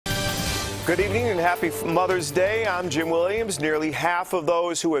Good evening and happy Mother's Day. I'm Jim Williams. Nearly half of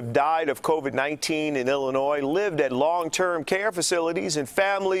those who have died of COVID-19 in Illinois lived at long-term care facilities, and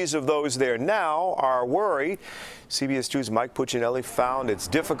families of those there now are worried. CBS 2's Mike Puccinelli found it's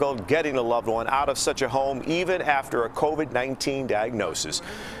difficult getting a loved one out of such a home even after a COVID-19 diagnosis.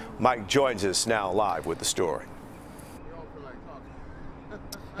 Mike joins us now live with the story.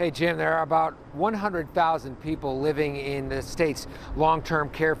 Hey, Jim, there are about 100,000 people living in the state's long-term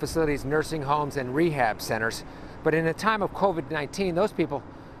care facilities, nursing homes, and rehab centers. But in a time of COVID-19, those people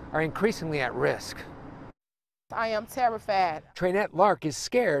are increasingly at risk. I am terrified. Trainette Lark is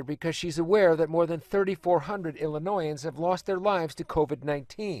scared because she's aware that more than 3,400 Illinoisans have lost their lives to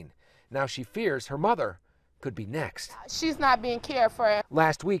COVID-19. Now she fears her mother could be next. She's not being cared for.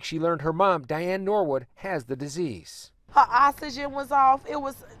 Last week, she learned her mom, Diane Norwood, has the disease. Her oxygen was off. It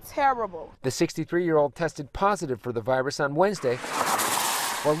was terrible. The 63-year-old tested positive for the virus on Wednesday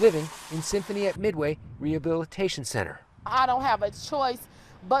while living in Symphony at Midway Rehabilitation Center. I don't have a choice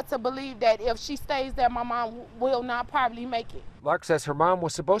but to believe that if she stays there, my mom will not probably make it. Lark says her mom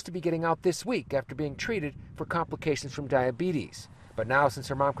was supposed to be getting out this week after being treated for complications from diabetes. But now, since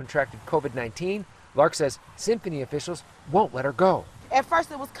her mom contracted COVID-19, Lark says Symphony officials won't let her go. At first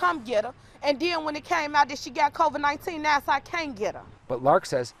it was come get her, and then when it came out that she got COVID-19, now it's I can't get her. But Lark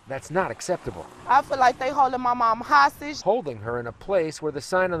says that's not acceptable. I feel like they holding my mom hostage. Holding her in a place where the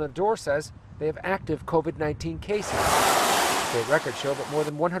sign on the door says they have active COVID-19 cases. State records show that more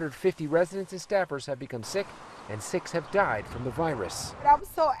than 150 residents and staffers have become sick, and 6 have died from the virus. I'm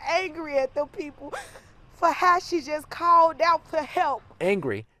so angry at the people for how she just called out for help.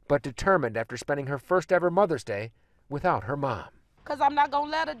 Angry, but determined after spending her first ever Mother's Day without her mom. Because I'm not going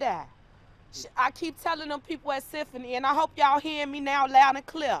to let her die. I keep telling them people at Symphony, and I hope y'all hearing me now loud and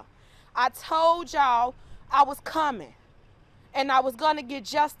clear. I told y'all I was coming, and I was going to get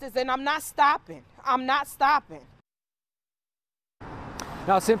justice, and I'm not stopping. I'm not stopping.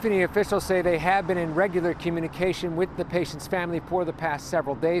 Now, Symphony officials say they have been in regular communication with the patient's family for the past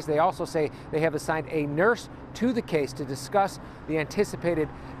several days. They also say they have assigned a nurse to the case to discuss the anticipated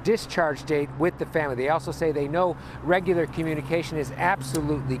discharge date with the family. They also say they know regular communication is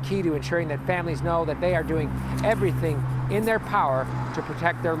absolutely key to ensuring that families know that they are doing everything in their power to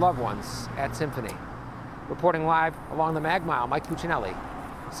protect their loved ones at Symphony. Reporting live along the Mag Mile, Mike Puccinelli,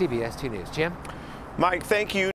 CBS 2 News. Jim? Mike, thank you.